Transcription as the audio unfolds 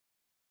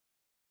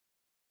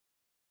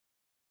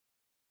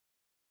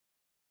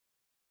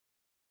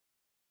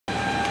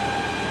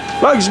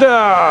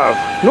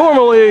Flagstaff!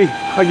 Normally,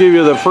 I give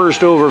you the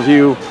first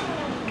overview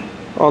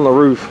on the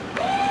roof,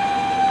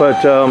 but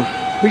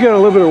we got a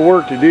little bit of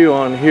work to do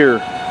on here.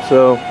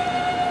 So,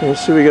 you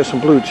see we got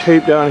some blue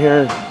tape down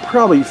here.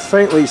 Probably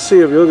faintly see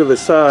if you look at the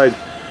side.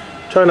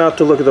 Try not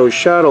to look at those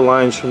shadow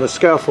lines from the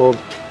scaffold.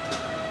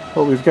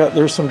 But we've got,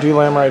 there's some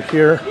D-lam right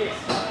here.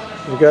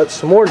 We've got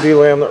some more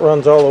D-lam that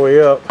runs all the way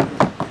up.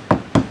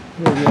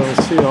 Maybe you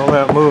can see all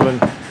that moving.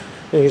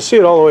 And you can see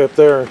it all the way up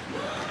there.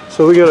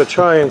 So we got to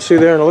try and see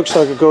there, and it looks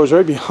like it goes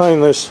right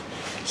behind this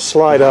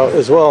slide out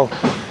as well.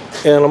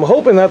 And I'm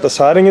hoping that the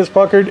siding is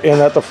puckered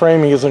and that the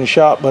framing isn't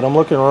shot, but I'm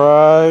looking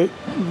right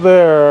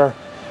there.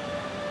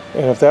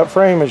 And if that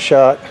frame is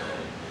shot,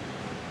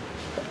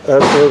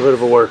 that's a little bit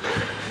of a work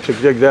to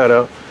dig that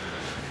out.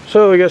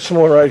 So we got some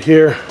more right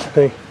here.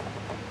 Hey,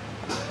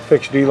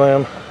 fixed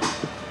D-lam.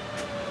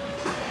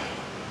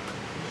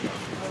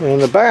 And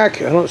the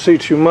back, I don't see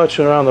too much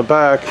around the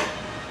back.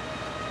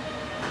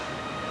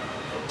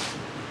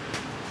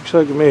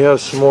 Looks like it may have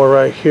some more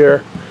right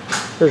here.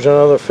 There's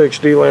another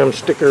fixed D-lam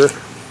sticker.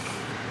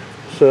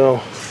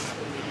 So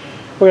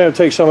we're going to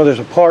take some of this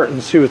apart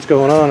and see what's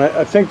going on.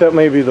 I think that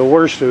may be the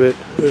worst of it.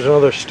 There's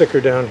another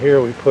sticker down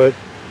here we put.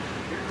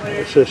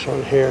 What's this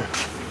one here?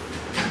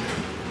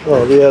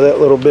 Oh yeah, that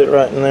little bit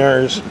right in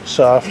there is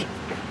soft.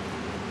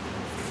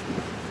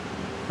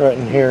 Right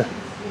in here.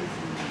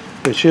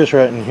 It's just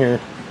right in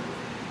here.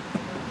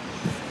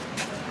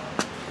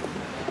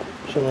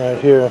 Some right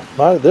here.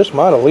 This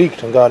might have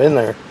leaked and got in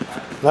there.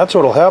 And that's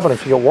what will happen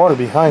if you get water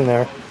behind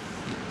there.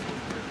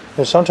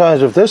 And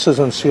sometimes if this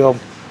isn't sealed,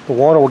 the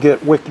water will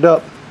get wicked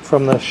up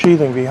from the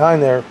sheathing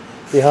behind there,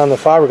 behind the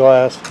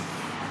fiberglass.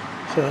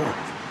 So,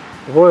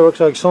 boy, it looks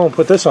like someone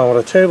put this on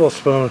with a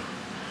tablespoon.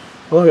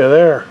 Look at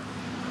there.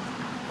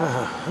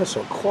 That's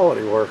some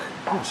quality work.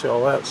 You can see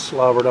all that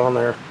slobbered on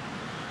there.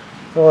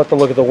 I'll have to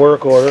look at the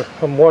work order.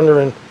 I'm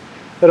wondering,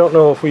 I don't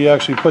know if we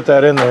actually put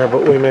that in there,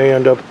 but we may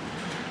end up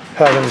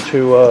having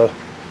to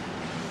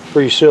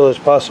reseal this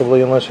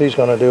possibly, unless he's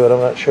going to do it. I'm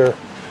not sure.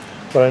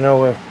 But I know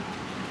we're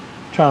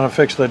trying to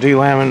fix the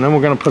D-lam, and then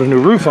we're going to put a new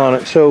roof on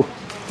it. So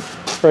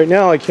right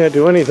now I can't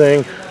do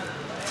anything.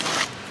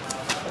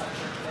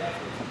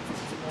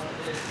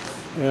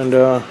 And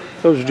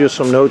those are just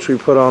some notes we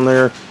put on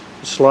there.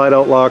 The slide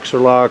out locks are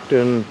locked,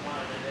 and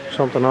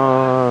something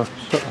I'll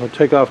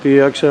take off the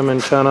XM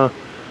antenna.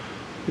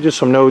 Just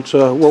some notes,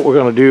 what we're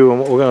going to do and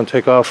what we're going to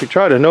take off. We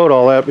try to note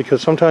all that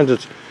because sometimes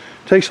it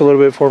takes a little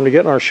bit for them to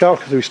get in our shop,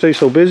 because we stay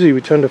so busy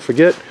we tend to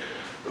forget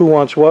who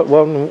wants what,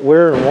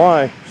 where, and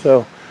why.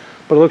 So,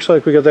 but it looks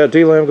like we got that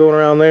D-lam going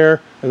around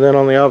there, and then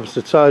on the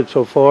opposite side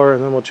so far,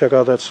 and then we'll check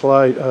out that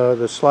slide,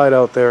 the slide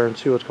out there, and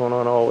see what's going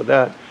on all with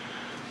that.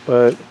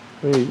 But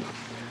I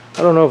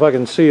don't know if I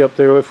can see up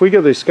there. If we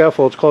get these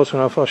scaffolds close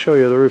enough, I'll show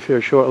you the roof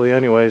here shortly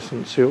anyways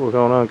and see what we're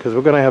going on, because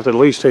we're going to have to at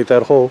least take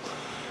that whole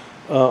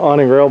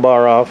awning rail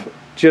bar off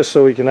just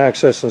so we can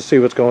access and see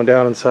what's going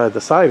down inside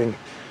the siding.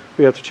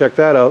 We have to check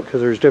that out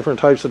because there's different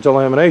types of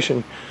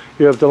delamination.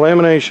 You have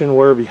delamination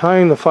where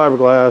behind the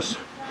fiberglass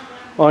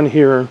on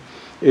here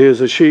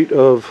is a sheet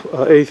of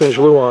 1/8 inch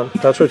Luan.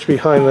 That's what's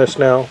behind this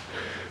now.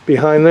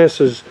 Behind this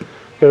is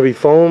going to be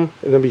foam,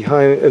 and then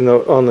behind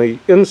on the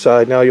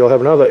inside now you'll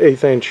have another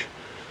 1/8 inch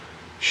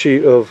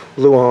sheet of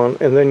Luan,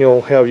 and then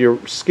you'll have your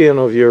skin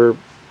of your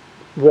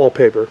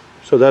wallpaper.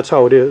 So that's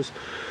how it is.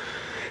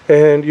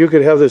 And you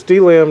could have this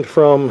D-lammed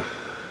from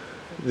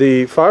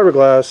the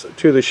fiberglass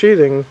to the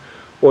sheathing,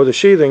 or the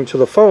sheathing to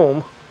the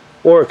foam,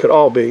 or it could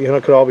all be, and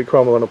it could all be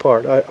crumbling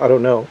apart. I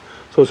don't know.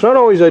 So it's not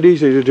always that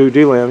easy to do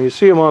D-lam. You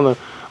see them on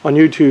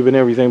YouTube and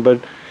everything, but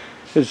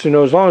it's, you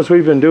know, as long as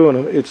we've been doing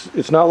them,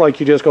 it's not like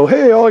you just go,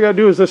 hey, all I gotta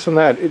do is this and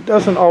that. It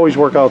doesn't always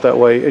work out that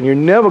way, and you're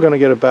never gonna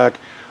get it back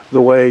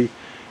the way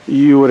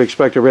you would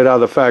expect it right out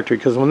of the factory,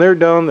 because when they're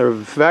done, they're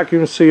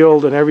vacuum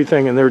sealed and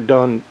everything, and they're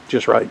done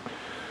just right.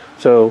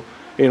 So,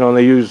 you know, and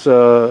they use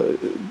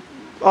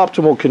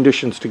optimal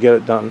conditions to get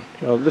it done.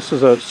 You know, this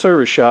is a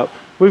service shop.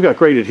 We've got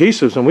great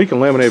adhesives and we can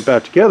laminate it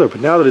back together,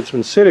 but now that it's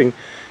been sitting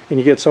and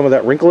you get some of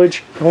that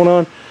wrinklage going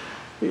on,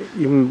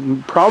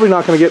 you're probably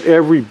not going to get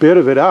every bit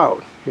of it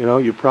out. You know,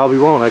 you probably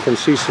won't. I can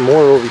see some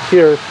more over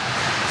here,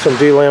 some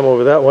D-lam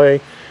over that way.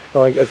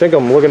 I think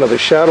I'm looking at the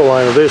shadow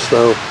line of this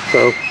though.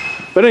 So,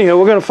 but anyhow,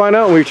 we're going to find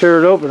out when we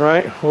tear it open,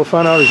 right? We'll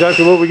find out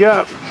exactly what we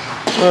got.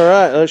 All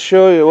right, let's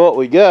show you what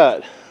we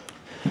got.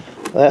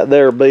 That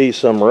there be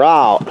some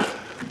route.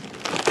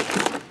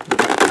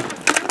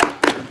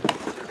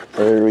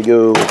 There we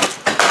go.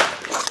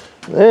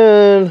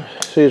 Then,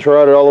 see, it's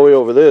routed all the way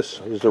over. This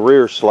is the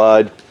rear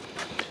slide.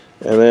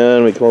 And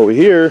then we come over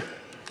here,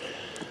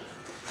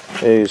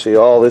 and you see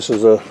all this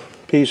is a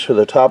piece for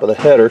the top of the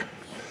header.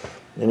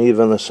 And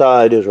even the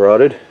side is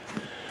rotted,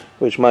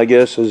 which my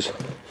guess is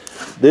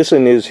this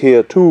one is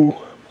here too.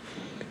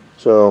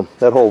 So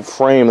that whole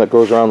frame that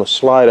goes around the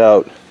slide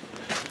out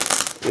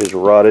is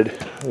rotted.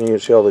 And you can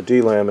see all the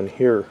D-lam in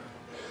here.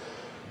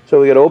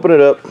 So we got to open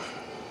it up.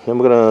 Then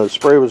we're going to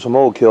spray with some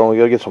old kill, and we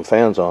got to get some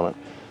fans on it.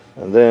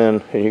 And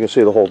then, and you can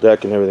see the whole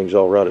deck and everything's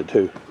all rotted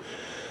too.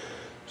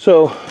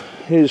 So,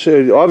 you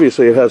see,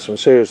 obviously it has some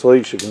serious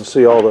leaks. You can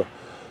see all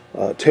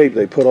the tape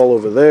they put all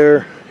over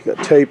there. You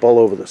got tape all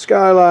over the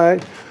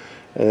skylight,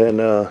 and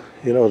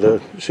you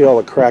know, see all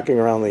the cracking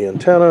around the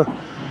antenna.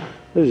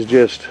 This is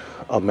just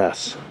a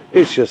mess.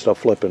 It's just a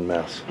flipping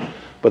mess.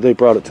 But they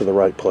brought it to the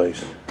right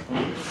place.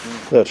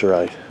 That's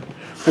right.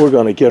 We're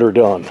gonna get her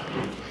done,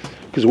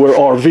 because we're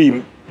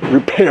RV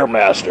repair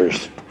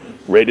masters.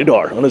 Rated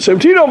R. On a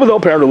 17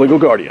 without parent or legal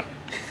guardian.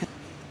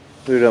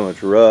 Look how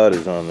much rod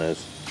is on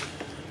this.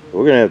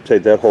 We're gonna have to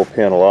take that whole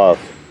panel off,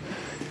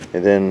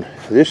 and then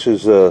this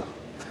is how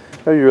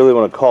you really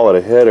want to call it,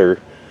 a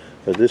header,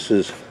 but this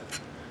is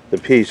the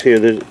piece here.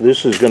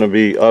 This is going to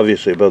be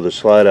obviously above the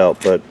slide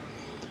out, but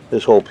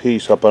this whole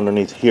piece up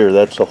underneath here,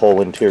 that's the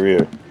whole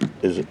interior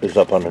is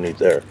up underneath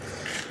there.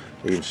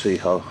 You can see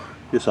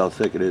just how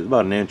thick it is,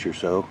 about an inch or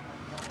so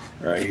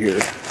right here.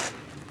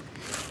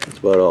 That's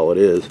about all it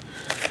is.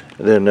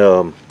 And then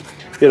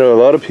you know,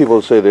 a lot of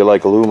people say they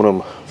like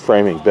aluminum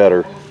framing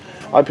better.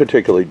 I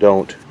particularly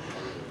don't,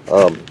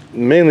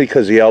 mainly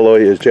because the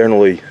alloy is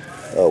generally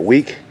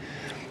weak,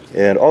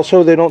 and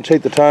also they don't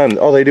take the time.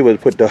 All they do is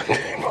put duct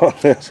tape on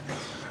this.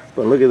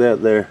 But look at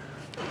that there.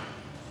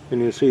 Can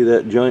you see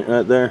that joint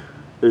right there?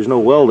 There's no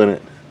weld in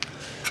it.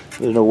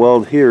 There's no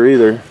weld here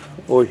either,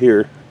 or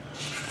here.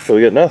 So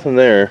we got nothing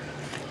there.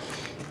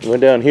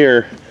 Went down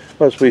here,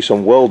 must be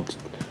some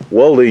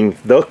welding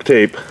duct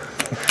tape.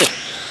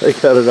 They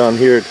got it on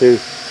here too.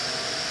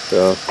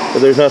 So, but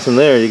there's nothing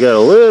there. You got a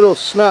little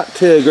snot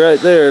tig right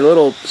there, a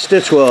little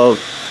stitch weld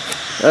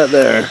right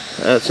there.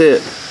 That's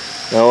it.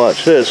 Now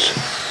watch this.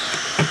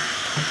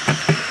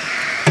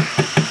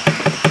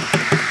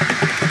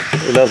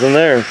 There's nothing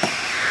there.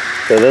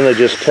 So then they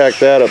just tack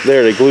that up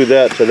there. They glue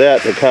that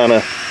to kind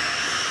of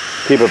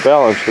keep it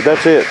balanced. But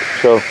that's it.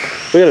 So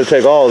we got to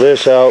take all of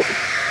this out,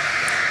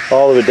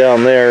 all of it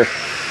down there,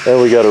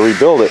 and we got to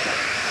rebuild it.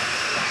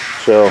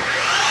 So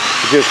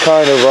it's just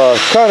kind of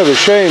a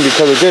shame,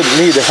 because it didn't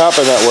need to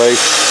happen that way.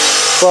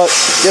 But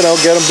you know,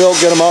 get them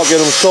built, get them out, get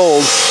them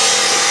sold.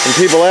 And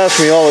people ask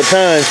me all the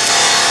time,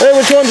 hey,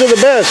 which ones are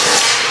the best?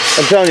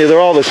 I'm telling you,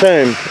 they're all the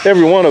same.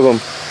 Every one of them.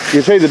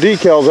 You take the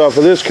decals off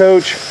of this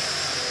coach,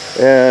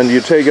 and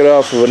you take it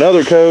off of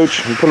another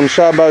coach, and put them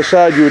side by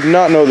side, you would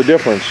not know the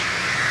difference.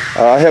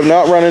 I have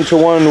not run into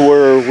one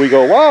where we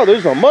go, wow, this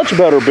is a much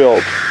better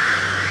build.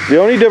 The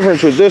only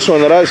difference with this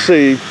one that I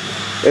see,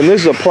 and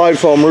this is a ply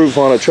foam roof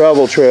on a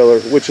travel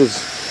trailer, which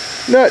is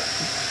not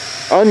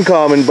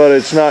uncommon, but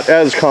it's not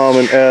as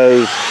common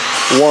as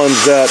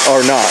ones that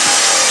are not.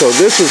 So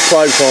this is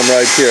ply foam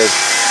right here.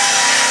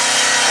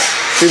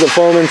 See the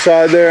foam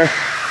inside there?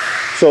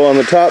 So on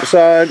the top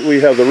side, we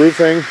have the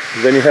roofing,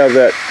 then you have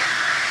that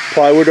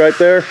plywood right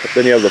there,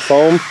 then you have the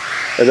foam,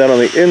 and then on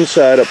the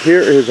inside up here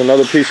is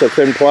another piece of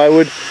thin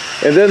plywood,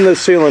 and then the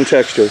sealant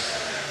texture.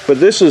 But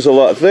this is a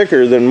lot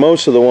thicker than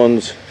most of the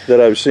ones that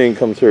I've seen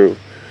come through.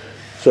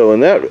 So in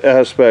that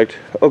aspect,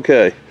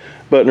 okay.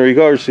 But in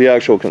regards to the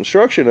actual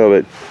construction of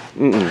it,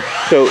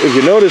 So if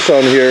you notice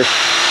on here,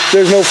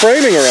 there's no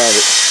framing around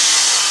it.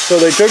 So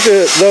they took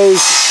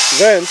those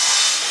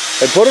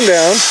vents and put them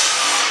down,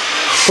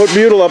 put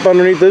butyl up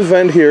underneath this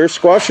vent here,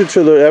 squashed it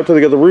to the, after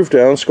they got the roof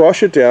down,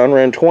 squashed it down,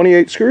 ran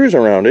 28 screws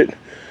around it,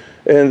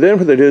 and then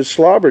what they did is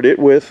slobbered it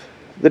with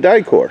the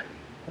die core.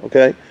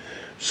 Okay,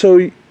 so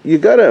you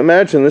got to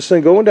imagine this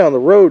thing going down the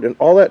road, and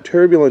all that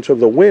turbulence of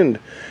the wind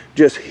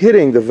just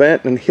hitting the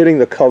vent and hitting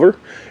the cover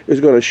is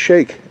going to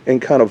shake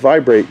and kind of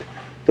vibrate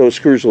those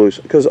screws loose,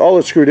 because all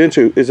it's screwed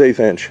into is 1/8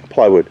 inch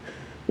plywood.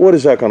 What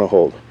is that going to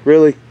hold?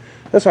 Really?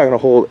 That's not going to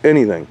hold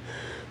anything.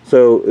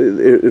 So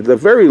at the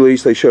very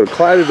least, they should have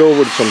cladded over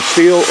with some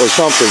steel or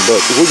something, but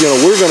we're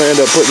going to end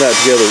up putting that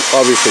together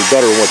obviously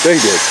better than what they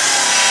did.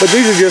 But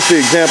these are just the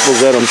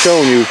examples that I'm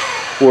showing you,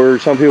 where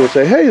some people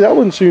say, hey, that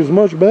one seems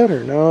much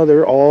better. No,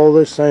 they're all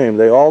the same.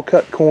 They all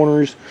cut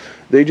corners.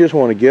 They just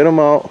want to get them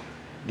out,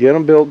 get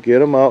them built, get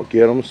them out,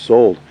 get them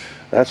sold.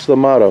 That's the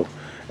motto.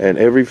 And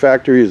every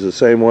factory is the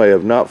same way.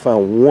 I've not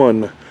found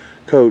one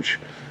coach.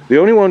 The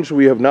only ones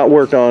we have not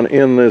worked on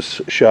in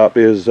this shop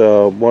is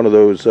one of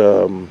those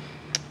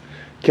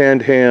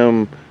canned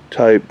ham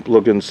type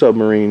looking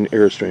submarine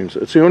Airstreams.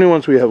 It's the only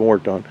ones we haven't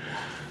worked on.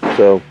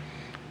 So,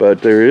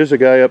 but there is a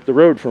guy up the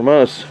road from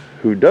us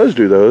who does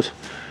do those.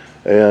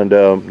 And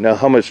now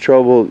how much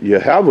trouble you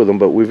have with them,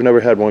 but we've never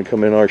had one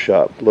come in our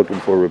shop looking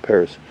for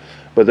repairs.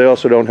 But they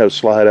also don't have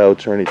slide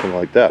outs or anything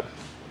like that.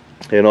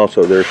 And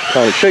also they're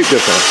kind of shaped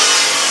different.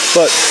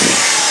 But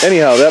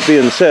anyhow, that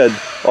being said,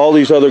 all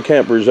these other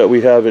campers that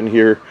we have in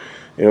here,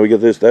 you know, we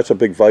get this, that's a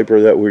big Viper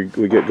that we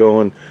get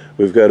going.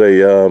 We've got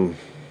a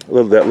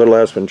that little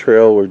Aspen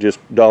Trail we're just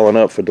dolling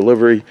up for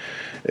delivery.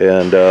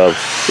 And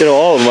you know,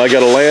 all of them, I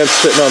got a Lance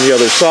sitting on the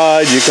other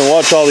side. You can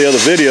watch all the other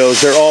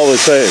videos, they're all the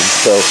same.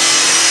 So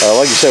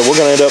like I said, we're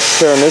going to end up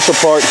tearing this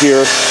apart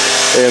here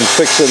and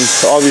fixing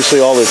obviously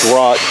all this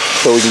rot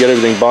so we can get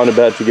everything bonded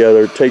back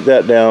together, take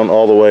that down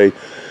all the way,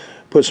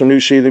 put some new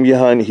sheathing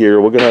behind here.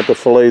 We're going to have to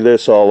fillet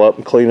this all up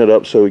and clean it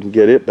up so we can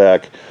get it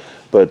back.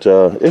 But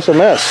it's a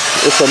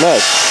mess. It's a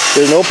mess.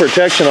 There's no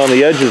protection on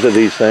the edges of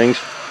these things.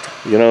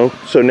 you know.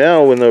 So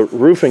now when the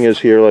roofing is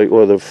here, like,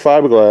 or the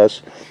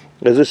fiberglass,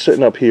 as it's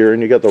sitting up here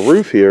and you got the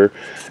roof here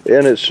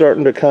and it's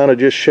starting to kind of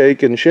just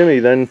shake and shimmy,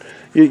 then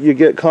you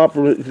get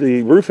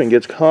the roofing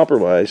gets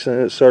compromised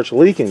and it starts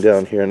leaking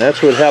down here, and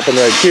that's what happened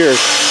right here.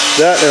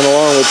 That, and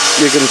along with,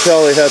 you can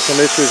tell they had some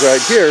issues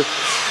right here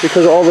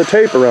because of all the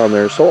tape around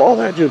there. So all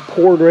that just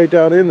poured right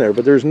down in there,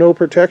 but there's no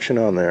protection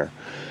on there.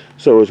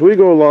 So as we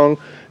go along,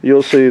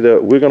 you'll see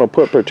that we're going to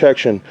put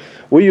protection.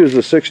 We use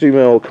the 60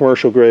 mil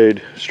commercial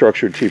grade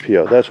structured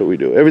TPO. That's what we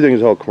do. Everything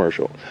is all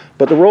commercial.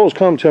 But the rolls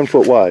come 10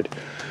 foot wide.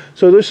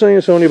 So this thing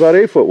is only about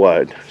 8 foot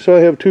wide. So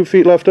I have 2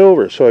 feet left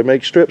over. So I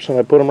make strips and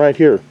I put them right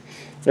here.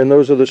 And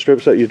those are the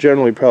strips that you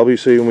generally probably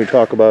see when we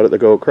talk about it that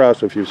go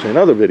across if you've seen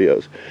other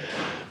videos.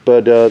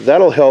 But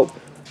that'll help,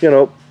 you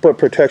know, put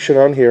protection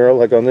on here,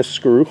 like on this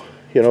screw,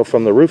 you know,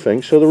 from the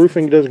roofing, so the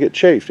roofing doesn't get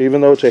chafed.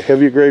 Even though it's a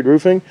heavier grade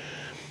roofing,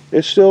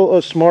 it's still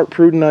a smart,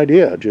 prudent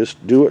idea.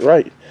 Just do it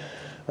right.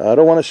 I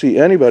don't want to see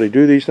anybody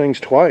do these things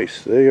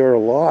twice. They are a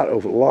lot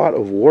of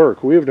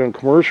work. We have done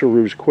commercial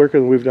roofs quicker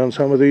than we've done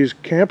some of these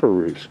camper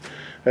roofs.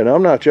 And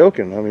I'm not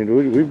joking. I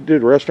mean, we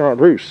did restaurant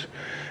roofs,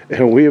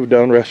 and we have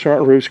done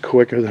restaurant roofs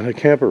quicker than a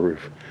camper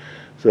roof.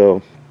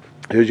 So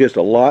there's just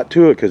a lot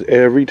to it, because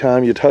every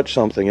time you touch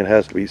something, it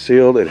has to be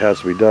sealed. It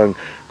has to be done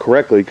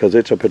correctly, because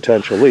it's a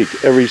potential leak.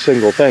 Every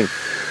single thing.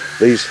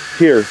 These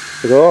here,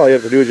 all you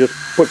have to do is just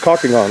put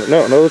caulking on it.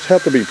 No, those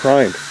have to be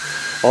primed.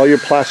 All your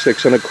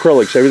plastics and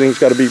acrylics, everything's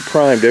got to be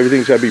primed.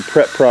 Everything's got to be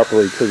prepped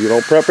properly, because if you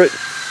don't prep it,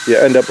 you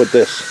end up with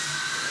this.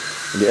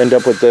 And you end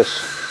up with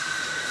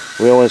this.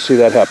 We don't want to see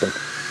that happen.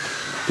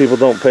 People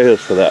don't pay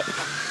us for that.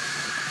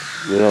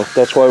 You know,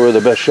 that's why we're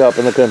the best shop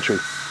in the country.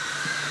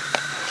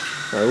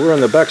 All right, we're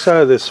on the back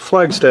side of this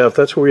Flagstaff.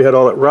 That's where we had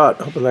all that rot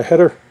up in the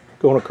header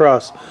going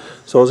across.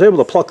 So I was able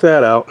to pluck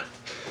that out.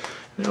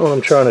 You know what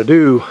I'm trying to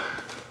do?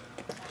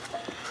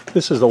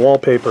 This is the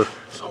wallpaper,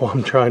 so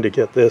I'm trying to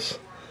get this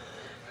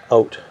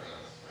out.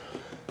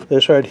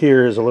 This right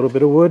here is a little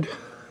bit of wood,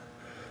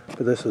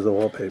 but this is the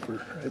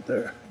wallpaper right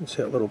there. You see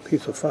that little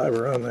piece of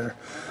fiber on there.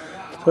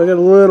 So I got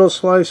a little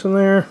slice in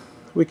there.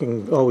 We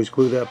can always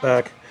glue that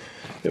back.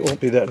 It won't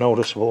be that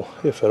noticeable,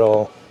 if at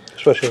all,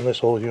 especially in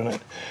this old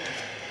unit.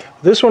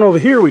 This one over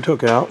here we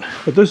took out,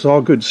 but this is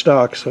all good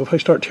stock, so if I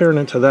start tearing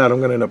into that, I'm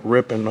going to end up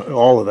ripping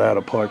all of that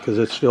apart because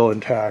it's still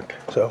intact.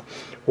 So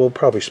we'll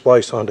probably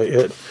splice onto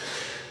it.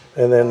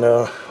 And then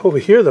over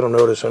here that I'm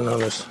noticing on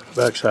this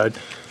back side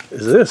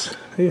is this.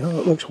 See how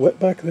it looks wet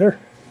back there?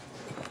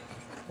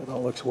 It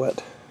all looks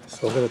wet.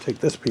 So I'm going to take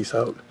this piece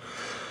out.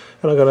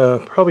 And I'm going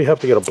to probably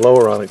have to get a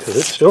blower on it because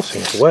it still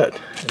seems wet.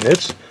 And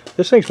this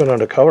thing's been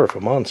undercover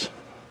for months,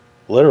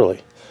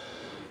 literally.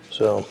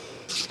 So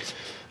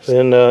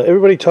then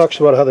everybody talks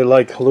about how they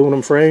like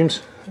aluminum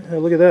frames. Yeah,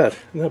 look at that.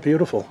 Isn't that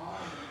beautiful?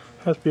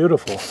 That's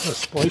beautiful. That's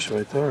splice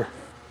right there.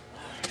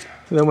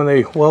 And then when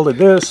they welded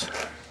this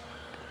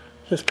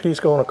piece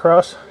going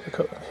across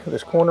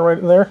this corner right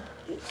in there.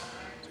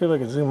 See if I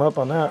can zoom up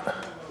on that.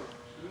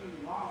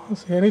 I don't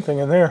see anything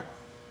in there.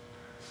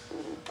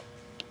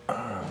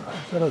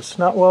 Is that a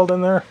snot weld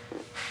in there?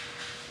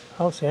 I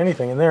don't see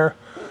anything in there.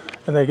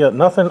 And they got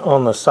nothing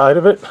on the side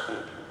of it.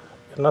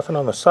 Nothing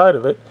on the side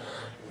of it.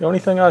 The only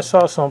thing I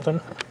saw something,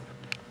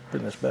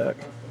 bring this back,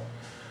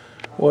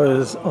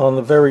 was on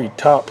the very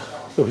top.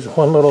 There was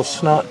one little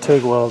snot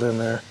TIG weld in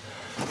there.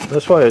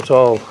 That's why it's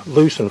all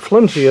loose and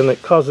flimsy, and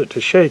it caused it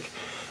to shake.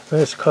 And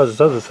this causes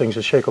other things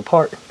to shake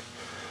apart.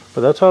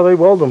 But that's how they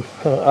weld them.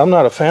 I'm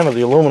not a fan of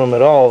the aluminum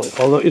at all.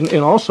 Although, and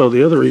also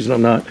the other reason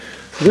I'm not,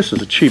 this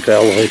is a cheap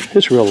alloy.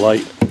 It's real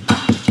light.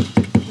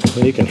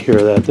 And you can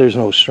hear that. There's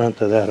no strength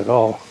to that at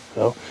all.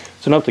 So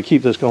it's enough to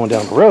keep this going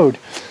down the road.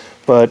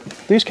 But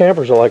these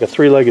campers are like a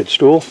three-legged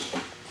stool.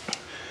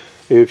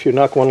 If you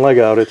knock one leg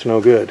out, it's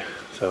no good.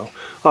 So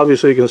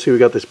obviously you can see we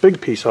got this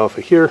big piece off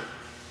of here.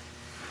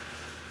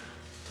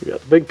 We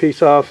got the big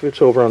piece off.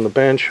 It's over on the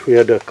bench. We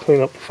had to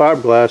clean up the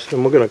fiberglass,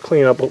 and we're going to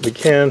clean up what we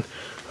can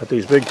at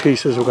these big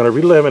pieces. We're going to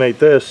re-laminate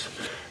this,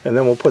 and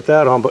then we'll put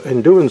that on. But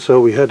in doing so,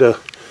 we had to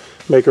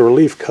make a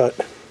relief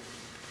cut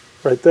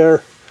right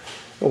there,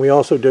 and we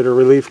also did a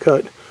relief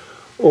cut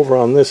over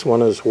on this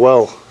one as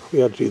well. We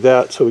had to do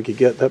that so we could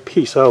get that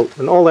piece out,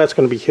 and all that's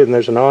going to be hidden.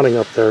 There's an awning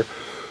up there,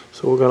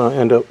 so we're going to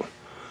end up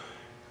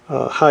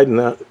hiding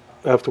that.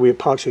 After we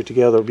epoxy it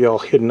together, it'll be all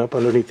hidden up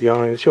underneath the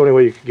awning. It's the only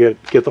way you could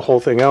get the whole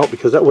thing out,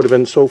 because that would have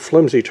been so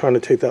flimsy trying to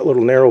take that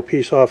little narrow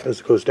piece off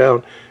as it goes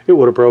down. It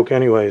would have broke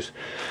anyways.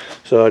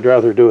 So I'd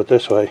rather do it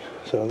this way.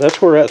 So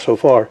that's where we're at so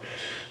far.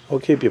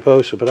 I'll keep you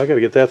posted, but I got to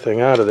get that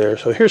thing out of there.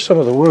 So here's some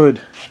of the wood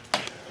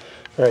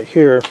right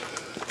here.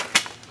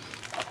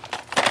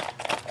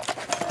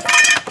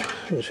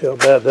 You see how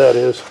bad that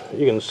is.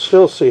 You can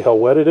still see how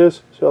wet it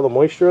is. See all the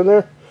moisture in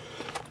there?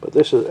 But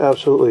this is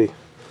absolutely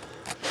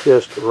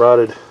just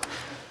rotted.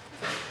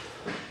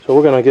 So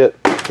we're going to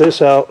get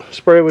this out,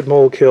 spray it with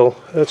mold kill.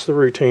 That's the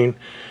routine.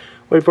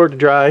 Wait for it to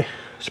dry,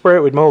 spray it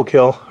with mold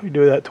kill. We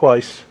do that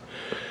twice.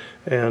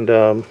 And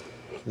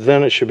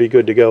then it should be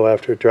good to go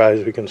after it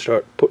dries. We can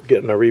start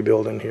getting a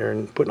rebuild in here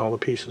and putting all the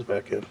pieces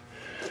back in.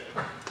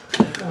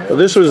 Well,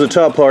 this was the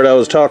top part I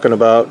was talking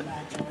about,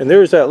 and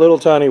there's that little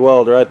tiny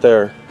weld right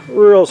there,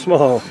 real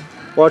small.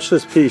 Watch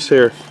this piece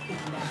here.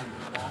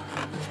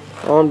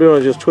 All I'm doing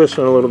is just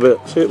twisting a little bit.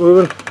 See it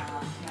moving?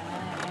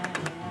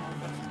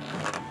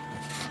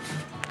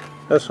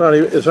 That's not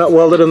even, it's not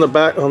welded in the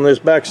back, on this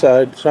back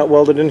side. It's not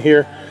welded in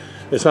here.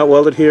 It's not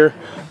welded here.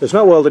 It's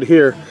not welded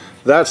here.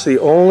 That's the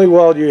only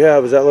weld you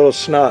have, is that little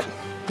snot.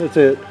 That's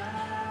it.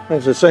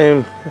 It's the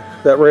same,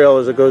 that rail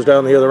as it goes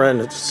down the other end,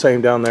 it's the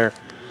same down there.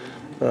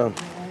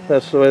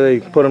 That's the way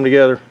they put them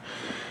together.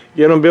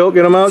 Get them built,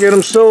 get them out, get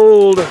them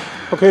sold.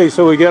 Okay,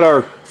 so we get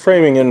our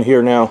framing in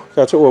here now.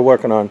 That's what we're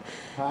working on.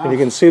 And you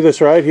can see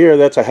this right here,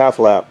 that's a half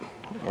lap.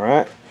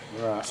 Alright?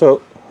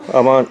 So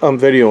I'm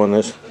videoing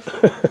this.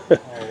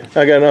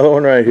 I got another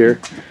one right here.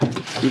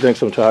 He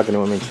thinks I'm talking to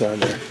him inside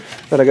there.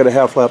 Then I got a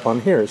half lap on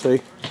here,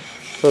 see?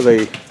 So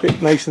they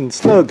fit nice and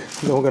snug.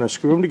 Then we're going to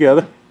screw them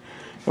together.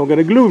 And we're going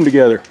to glue them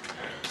together.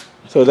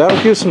 So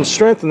that'll give some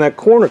strength in that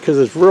corner because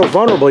it's real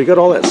vulnerable. You got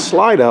all that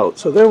slide out.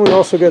 So then we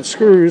also got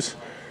screws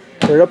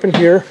right up in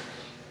here.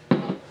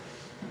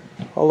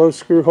 All those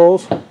screw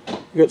holes.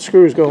 You got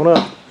screws going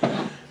up.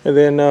 And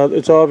then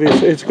it's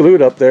obvious it's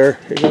glued up there.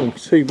 You can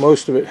see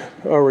most of it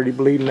already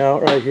bleeding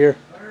out right here.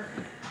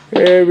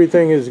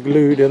 Everything is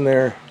glued in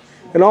there.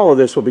 And all of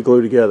this will be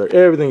glued together.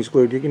 Everything's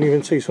glued. You can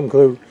even see some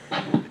glue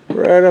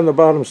right on the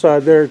bottom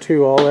side there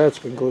too. All that's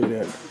been glued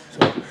in.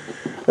 So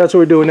that's what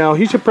we're doing now.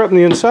 He's prepping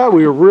the inside.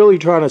 We were really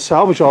trying to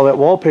salvage all that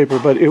wallpaper,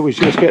 but it was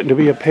just getting to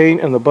be a pain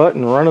in the butt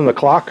and running the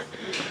clock.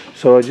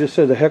 So I just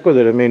said the heck with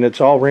it. I mean,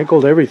 it's all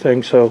wrinkled,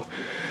 everything. So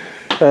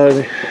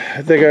I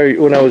think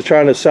when I was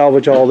trying to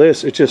salvage all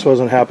this, it just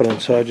wasn't happening.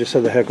 So I just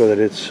said the heck with it.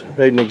 It's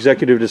made an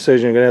executive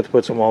decision. You're going to have to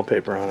put some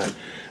wallpaper on it.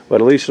 But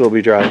at least it'll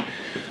be dry.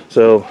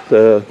 So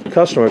the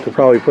customer could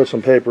probably put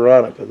some paper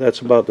on it, but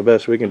that's about the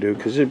best we can do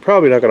because you're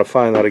probably not going to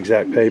find that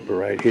exact paper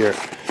right here.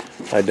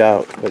 I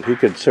doubt, but he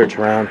could search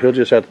around. He'll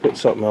just have to put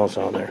something else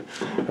on there.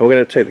 And we're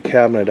going to take the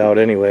cabinet out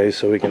anyway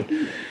so we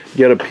can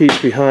get a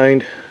piece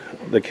behind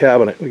the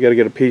cabinet. We got to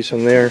get a piece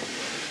in there,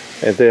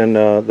 and then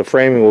the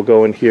framing will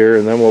go in here,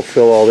 and then we'll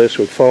fill all this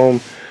with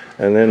foam,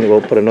 and then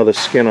we'll put another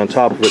skin on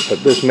top of it.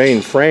 But this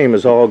main frame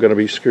is all going to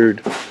be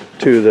screwed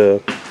to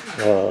the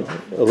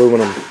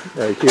aluminum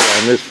right here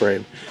on this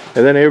frame,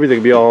 and then everything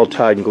will be all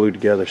tied and glued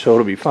together, so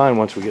it'll be fine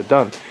once we get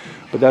done.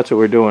 But that's what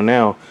we're doing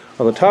now.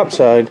 On the top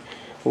side,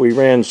 we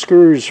ran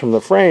screws from the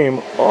frame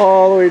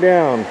all the way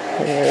down.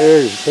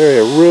 There's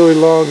really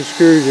long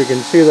screws. You can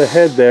see the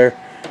head there.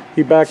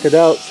 He backed it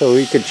out so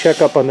he could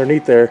check up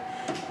underneath there,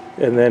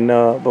 and then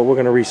but we're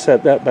going to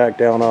reset that back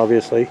down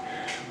obviously.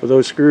 But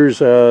those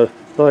screws,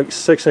 like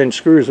 6-inch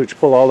screws, which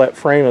pull all that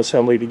frame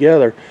assembly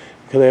together,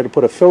 because they had to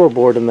put a filler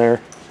board in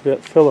there.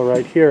 That filler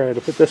right here, I had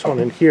to put this one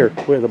in here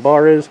where the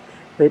bar is.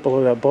 Right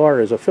below that bar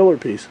is a filler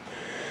piece.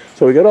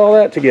 So we got all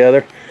that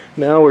together.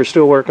 Now we're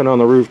still working on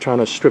the roof, trying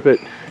to strip it,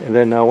 and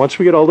then once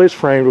we get all this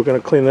framed, we're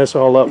going to clean this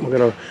all up. We're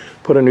going to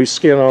put a new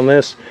skin on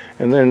this,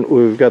 and then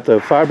we've got the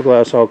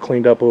fiberglass all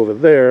cleaned up over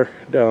there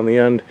down the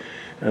end,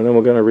 and then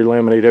we're going to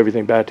relaminate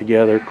everything back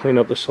together, clean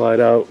up the slide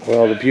out where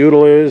all the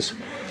butyl is,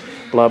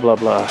 blah blah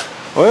blah.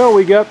 Well,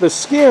 we got the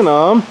skin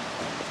on.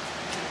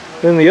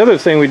 Then the other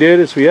thing we did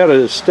is we added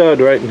a stud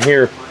right in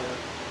here.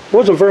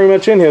 Wasn't very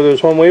much in here.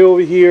 There's one way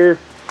over here.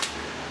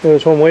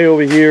 There's one way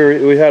over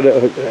here. We had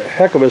a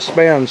heck of a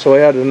span, so I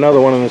added another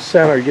one in the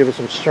center to give it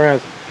some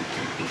strength.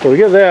 So we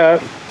get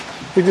that.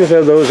 We just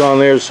had those on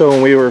there so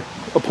when we were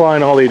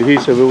applying all the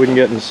adhesive it wouldn't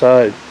get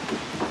inside.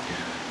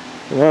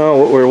 Now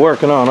what we're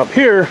working on up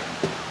here,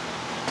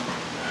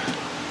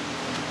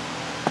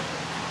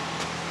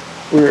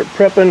 we're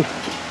prepping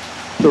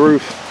the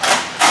roof.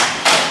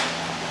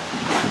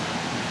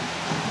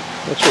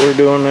 That's what we're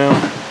doing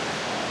now.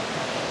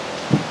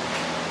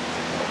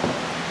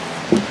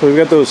 So we've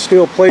got those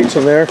steel plates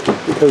in there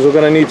because we're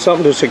going to need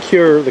something to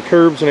secure the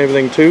curbs and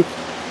everything too.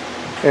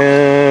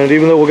 And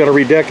even though we're going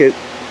to redeck it,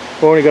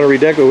 we're only going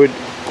to redeck it with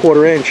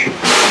 1/4 inch.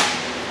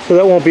 So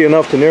that won't be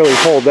enough to nearly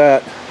hold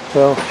that.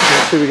 So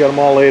let's see, we got them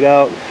all laid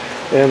out.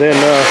 And then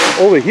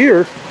over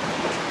here,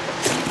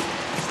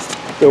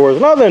 there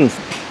was nothing.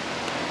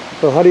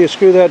 So how do you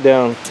screw that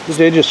down?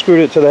 They just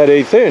screwed it to that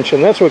 1/8 inch,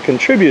 and that's what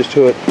contributes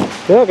to it.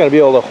 You're not going to be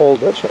able to hold,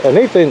 that's an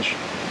 1/8 inch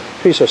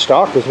piece of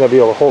stock isn't going to be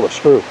able to hold a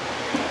screw.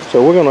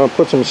 So we're going to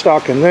put some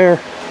stock in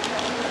there,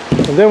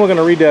 and then we're going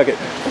to redeck it.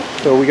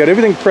 So we got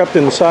everything prepped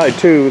inside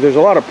too. There's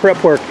a lot of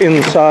prep work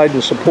inside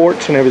and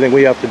supports and everything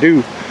we have to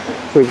do.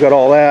 So we've got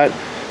all that.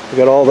 We've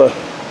got all the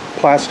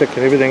plastic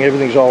and everything.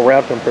 Everything's all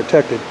wrapped and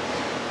protected.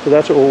 So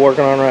that's what we're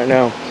working on right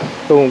now.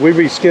 So when we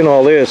reskin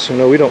all this, you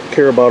know, we don't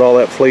care about all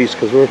that fleece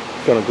because we're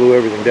going to glue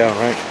everything down,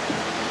 right?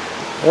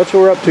 That's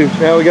what we're up to.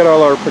 Now we got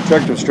all our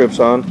protective strips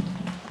on,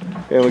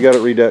 and we got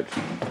it redecked.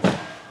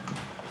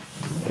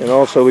 And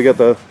also we got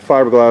the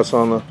fiberglass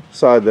on the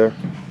side there.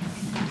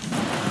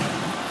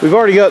 We've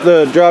already got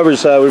the driver's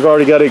side, we've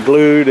already got it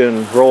glued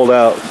and rolled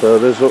out. So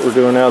this is what we're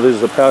doing now. This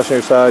is the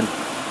passenger side.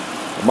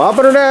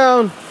 Mopping her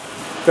down.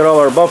 Got all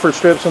our buffer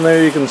strips in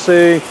there, you can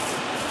see.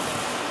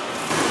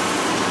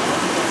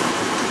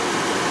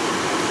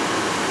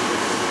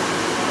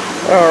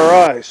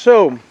 Alright,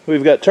 so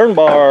we've got turn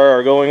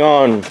bar going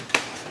on.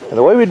 And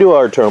the way we do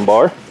our turn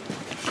bar,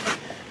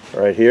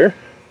 right here,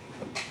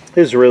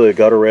 is really a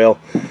gutter rail.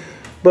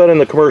 But in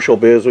the commercial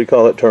biz, we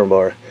call it turn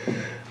bar.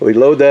 We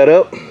load that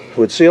up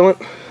with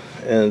sealant,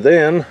 and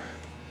then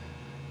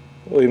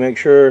we make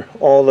sure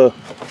all the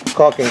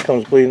caulking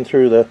comes bleeding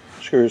through the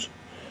screws.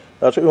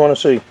 That's what we want to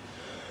see.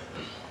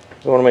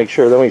 We want to make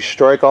sure. Then we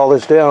strike all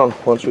this down.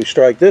 Once we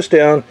strike this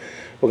down,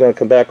 we're going to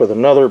come back with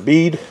another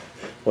bead.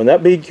 When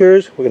that bead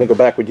cures, we're going to go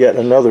back with yet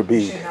another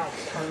bead.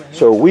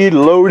 So we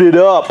load it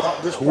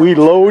up. We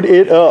load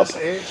it up.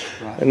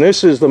 And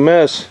this is the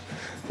mess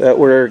that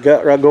we're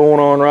got going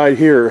on right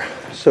here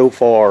so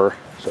far.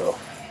 So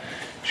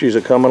she's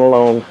a coming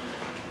along.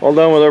 All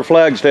done with our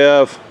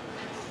Flagstaff.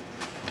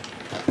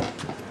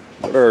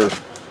 Got our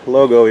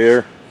logo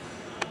here.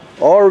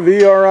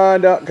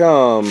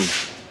 RVRI.com.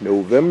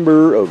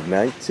 November of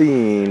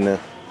 19.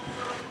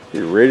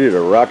 You're ready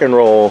to rock and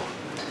roll.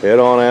 Head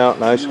on out,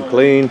 nice and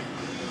clean.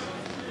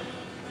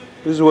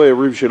 This is the way a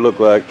roof should look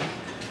like.